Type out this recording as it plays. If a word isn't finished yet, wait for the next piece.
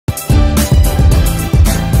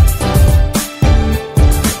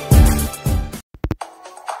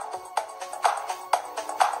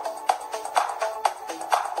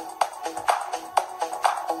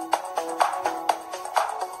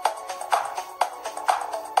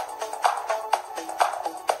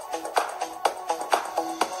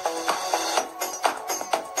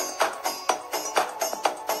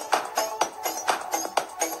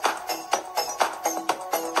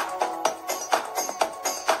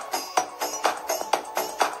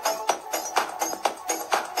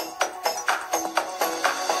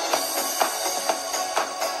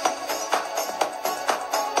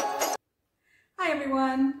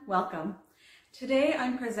welcome. Today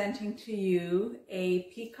I'm presenting to you a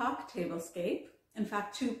Peacock Tablescape, in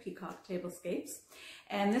fact 2 Peacock Tablescapes,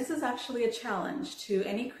 and this is actually a challenge to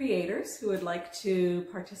any creators who would like to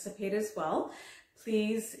participate as well.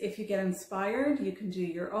 Please, if you get inspired, you can do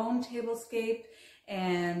your own tablescape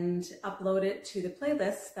and upload it to the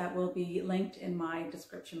playlist that will be linked in my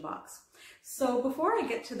description box. So before I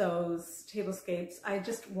get to those tablescapes, I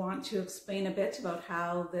just want to explain a bit about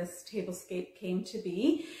how this tablescape came to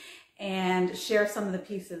be and share some of the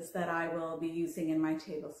pieces that I will be using in my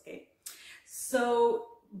tablescape. So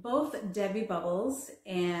both Debby Bubbles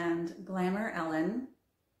and Glamour Ellen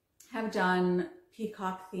have done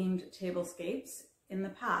peacock themed tablescapes in the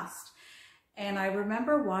past. And I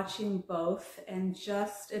remember watching both and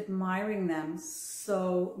just admiring them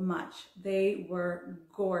so much. They were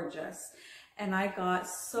gorgeous. And I got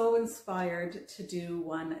so inspired to do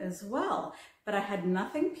one as well. But I had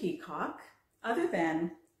nothing peacock other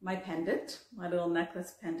than my pendant, my little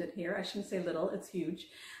necklace pendant here. I shouldn't say little, it's huge.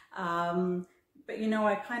 But you know,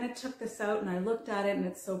 I kind of took this out and I looked at it and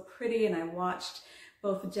it's so pretty, and I watched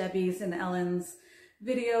both Debby's and Ellen's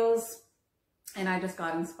videos and I just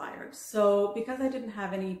got inspired. So because I didn't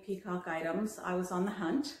have any peacock items, I was on the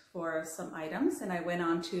hunt for some items, and I went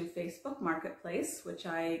on to Facebook Marketplace, which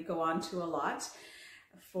I go on to a lot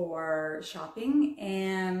for shopping,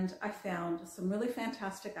 and I found some really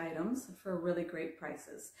fantastic items for really great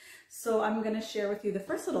prices. So I'm going to share with you the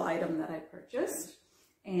first little item that I purchased,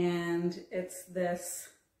 and it's this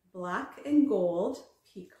black and gold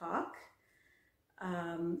peacock.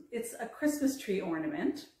 It's a Christmas tree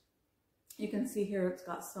ornament. You can see here it's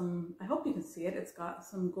got some, I hope you can see it, it's got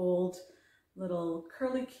some gold little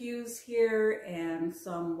curly cues here and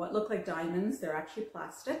some what look like diamonds. They're actually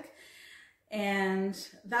plastic. And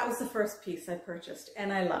that was the first piece I purchased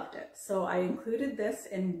and I loved it. So I included this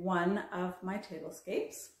in one of my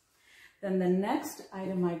tablescapes. Then the next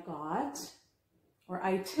item I got, or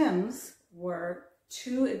items, were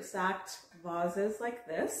 2 exact vases like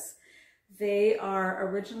this. They are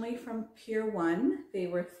originally from Pier 1. They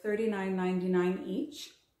were $39.99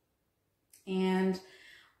 each. And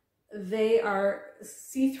they are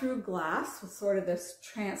see-through glass with sort of this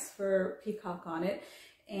transfer peacock on it.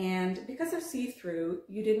 And because they're see-through,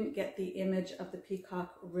 you didn't get the image of the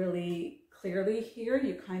peacock really clearly here.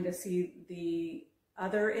 You kind of see the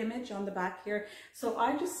other image on the back here. So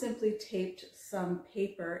I just simply taped some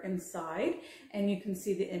paper inside and you can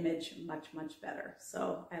see the image much, much better.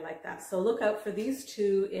 So I like that. So look out for these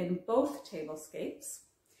 2 in both tablescapes.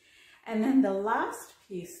 And then the last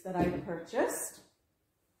piece that I purchased,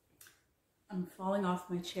 I'm falling off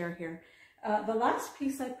my chair here. The last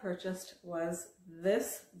piece I purchased was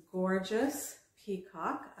this gorgeous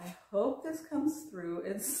peacock. I hope this comes through.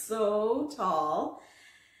 It's so tall.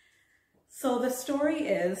 So the story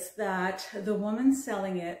is that the woman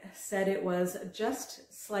selling it said it was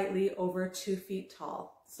just slightly over 2 feet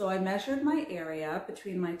tall. So I measured my area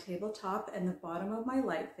between my tabletop and the bottom of my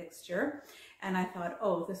light fixture, and I thought,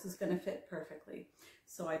 oh, this is going to fit perfectly.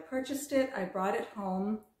 So I purchased it, I brought it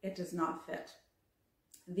home. It does not fit.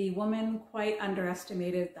 The woman quite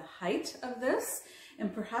underestimated the height of this,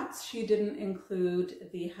 and perhaps she didn't include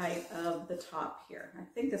the height of the top here. I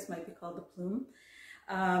think this might be called the plume.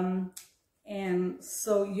 And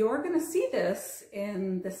so you're going to see this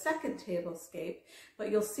in the second tablescape, but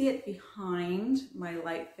you'll see it behind my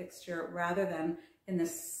light fixture rather than in the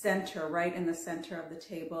center, right in the center of the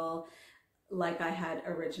table, like I had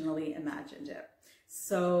originally imagined it.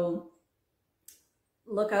 So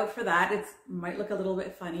look out for that. It might look a little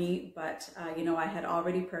bit funny, but you know, I had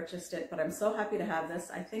already purchased it, but I'm so happy to have this.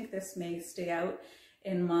 I think this may stay out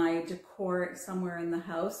in my decor somewhere in the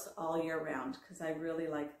house all year round because I really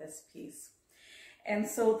like this piece. And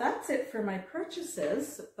so that's it for my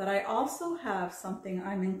purchases, but I also have something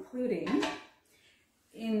I'm including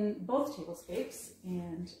in both tablescapes,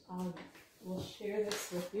 and I will share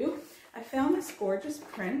this with you. I found this gorgeous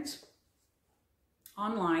print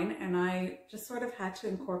online and I just sort of had to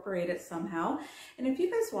incorporate it somehow. And if you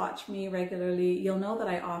guys watch me regularly, you'll know that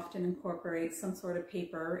I often incorporate some sort of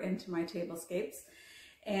paper into my tablescapes.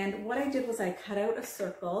 And what I did was I cut out a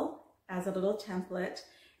circle as a little template,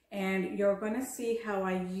 and you're going to see how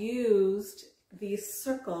I used these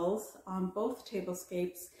circles on both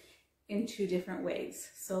tablescapes in 2 different ways.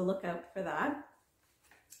 So look out for that.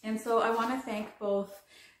 And so I want to thank both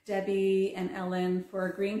Debby and Ellen for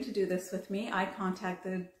agreeing to do this with me. I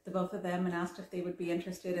contacted the both of them and asked if they would be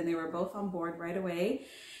interested, and they were both on board right away.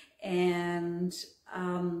 And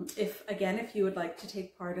if you would like to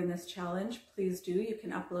take part in this challenge, please do. You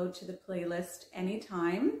can upload to the playlist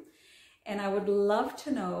anytime. And I would love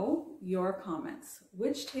to know your comments.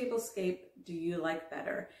 Which tablescape do you like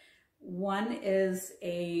better? One is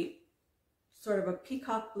a sort of a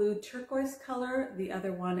peacock blue turquoise color. The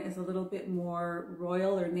other one is a little bit more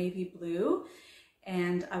royal or navy blue.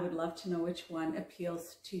 And I would love to know which one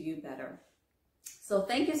appeals to you better. So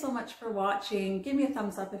thank you so much for watching. Give me a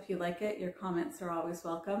thumbs up if you like it. Your comments are always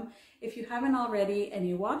welcome. If you haven't already and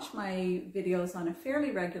you watch my videos on a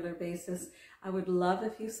fairly regular basis, I would love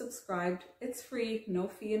if you subscribed. It's free, no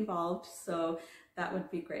fee involved, so that would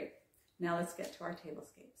be great. Now let's get to our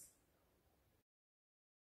tablescape.